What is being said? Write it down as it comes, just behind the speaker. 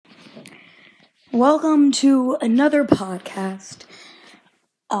Welcome to another podcast.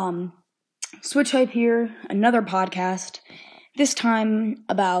 Switch Hype here, another podcast. This time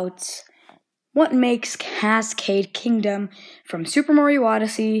about what makes Cascade Kingdom from Super Mario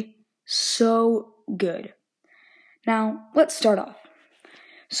Odyssey so good. Now, let's start off.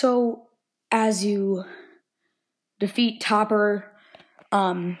 So, as you defeat Topper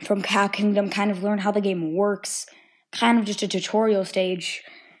from Cap Kingdom, kind of learn how the game works, kind of just a tutorial stage.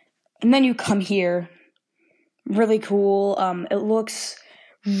 And then you come here. Really cool. It looks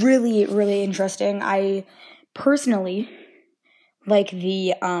really, really interesting. I personally like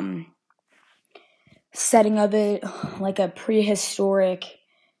the setting of it, like a prehistoric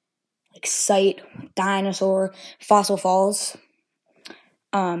site, dinosaur, fossil falls.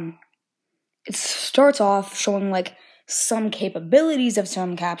 It starts off showing some capabilities of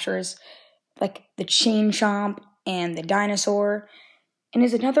some captures, like the chain chomp and the dinosaur. And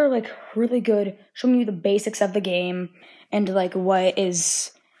is another really good, showing you the basics of the game and what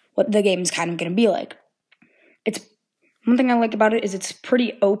the game's kind of gonna be like. It's one thing I like about it is it's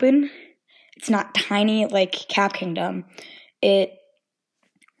pretty open. It's not tiny like Cap Kingdom. It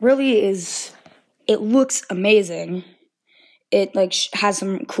really is. It looks amazing. It has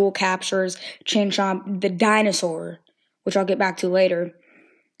some cool captures. Chain Chomp, the dinosaur, which I'll get back to later,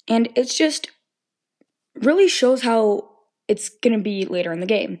 and it's just really shows how it's gonna be later in the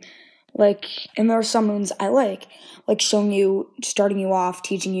game. And there are some moons I like showing you, starting you off,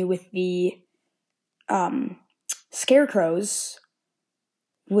 teaching you with the scarecrows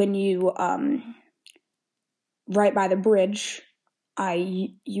when you right by the bridge.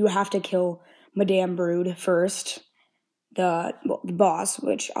 You have to kill Madame Brood first, the boss,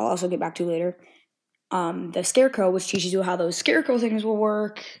 which I'll also get back to later. The scarecrow, which teaches you how those scarecrow things will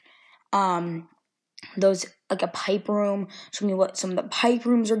work. Those a pipe room, showing you what some of the pipe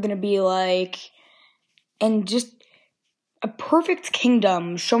rooms are gonna be like, and just a perfect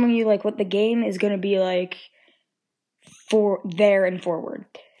kingdom, showing you what the game is gonna be like for there and forward.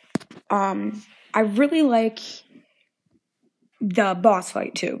 I really like the boss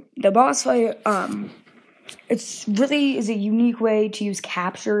fight too. The boss fight, it's really is a unique way to use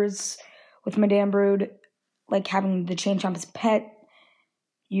captures with Madame Brood, having the chain chomp as a pet.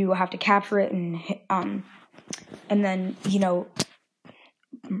 You have to capture it and hit, and then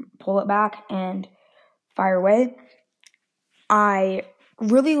pull it back and fire away. I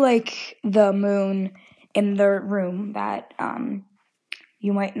really like the moon in the room that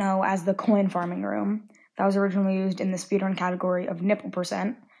you might know as the coin farming room. That was originally used in the speedrun category of nipple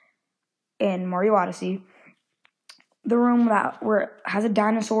percent in Mario Odyssey. The room where it has a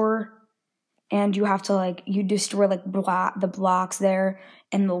dinosaur, and you have to you destroy the blocks there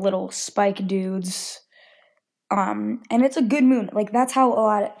and the little spike dudes. And it's a good moon. That's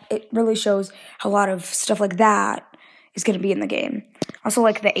how it really shows how a lot of stuff like that is going to be in the game. Also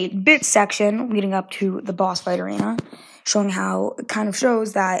the 8-bit section leading up to the boss fight arena, showing how it kind of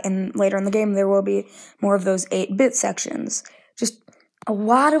shows that later in the game there will be more of those 8-bit sections. Just a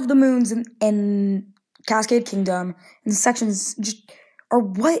lot of the moons in Cascade Kingdom and the sections just are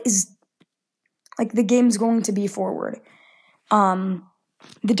what is the game's going to be forward.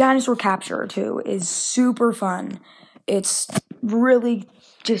 The dinosaur capture, too, is super fun. It's really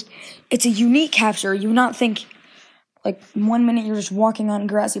it's a unique capture. You would not think, 1 minute you're just walking on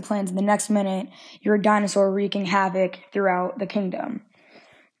grassy plains, and the next minute you're a dinosaur wreaking havoc throughout the kingdom.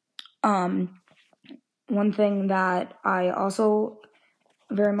 One thing that I also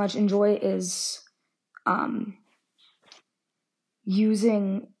very much enjoy is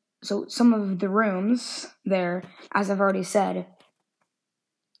using, some of the rooms there, as I've already said,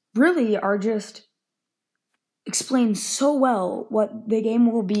 really are just explain so well what the game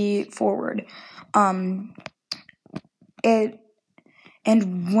will be forward. And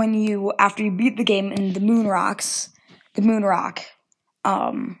when you, after you beat the game in the moon rock,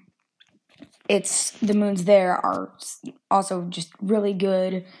 it's the moons there are also just really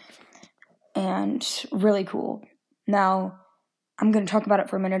good and really cool. Now, I'm going to talk about it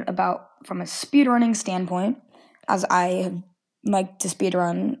for a minute from a speedrunning standpoint, as I have like to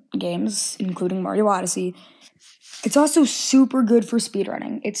speedrun games, including Mario Odyssey. It's also super good for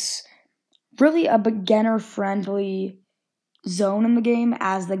speedrunning. It's really a beginner-friendly zone in the game,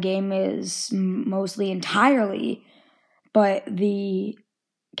 as the game is mostly entirely, but the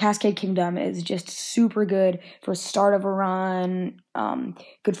Cascade Kingdom is just super good for start of a run,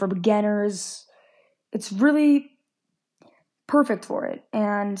 good for beginners. It's really perfect for it.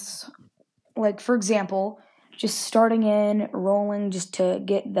 And for example, just starting in, rolling just to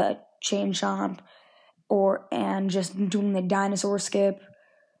get the chain chomp, and just doing the dinosaur skip,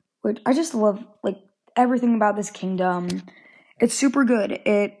 which I just love, like, everything about this kingdom. It's super good.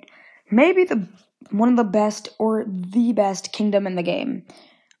 It may be one of the best or the best kingdom in the game.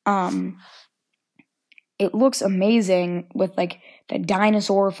 It looks amazing with, like, the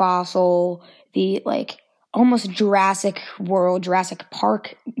dinosaur fossil, the, like, almost Jurassic World, Jurassic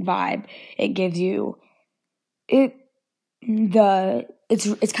Park vibe it gives you. It's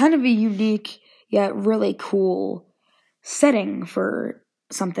kind of a unique yet really cool setting for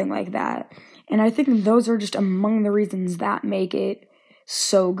something like that. And I think those are just among the reasons that make it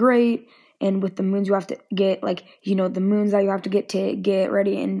so great. And with the moons you have to get, like, the moons that you have to get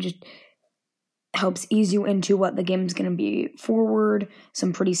ready, and just helps ease you into what the game's going to be forward.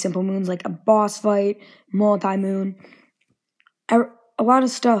 Some pretty simple moons like a boss fight, multi-moon. A lot of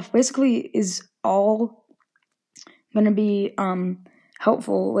stuff basically is all going to be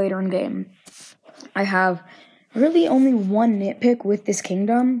helpful later in game. I have really only one nitpick with this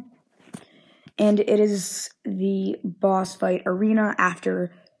kingdom, and it is the boss fight arena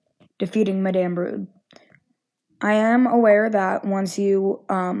after defeating Madame Brood. I am aware that once you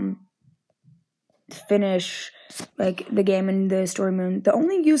finish, like, the game in the story moon, the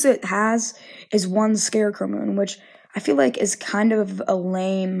only use it has is one Scarecrow moon, which I feel like is kind of a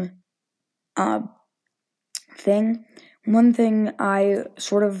lame thing. One thing I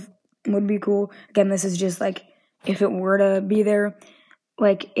sort of would be cool, again, this is just, like, if it were to be there,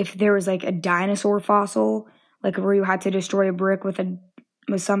 like, if there was, like, a dinosaur fossil, like, where you had to destroy a brick with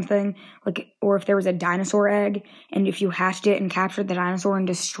something, like, or if there was a dinosaur egg, and if you hatched it and captured the dinosaur and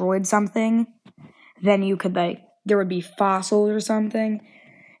destroyed something, then you could, like, there would be fossils or something,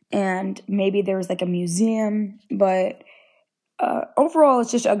 and maybe there was, like, a museum. But overall, it's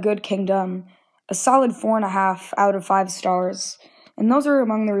just a good kingdom, a solid 4.5 out of 5 stars, and those are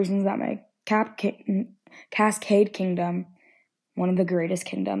among the reasons that make Cascade Kingdom one of the greatest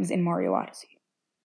kingdoms in Mario Odyssey.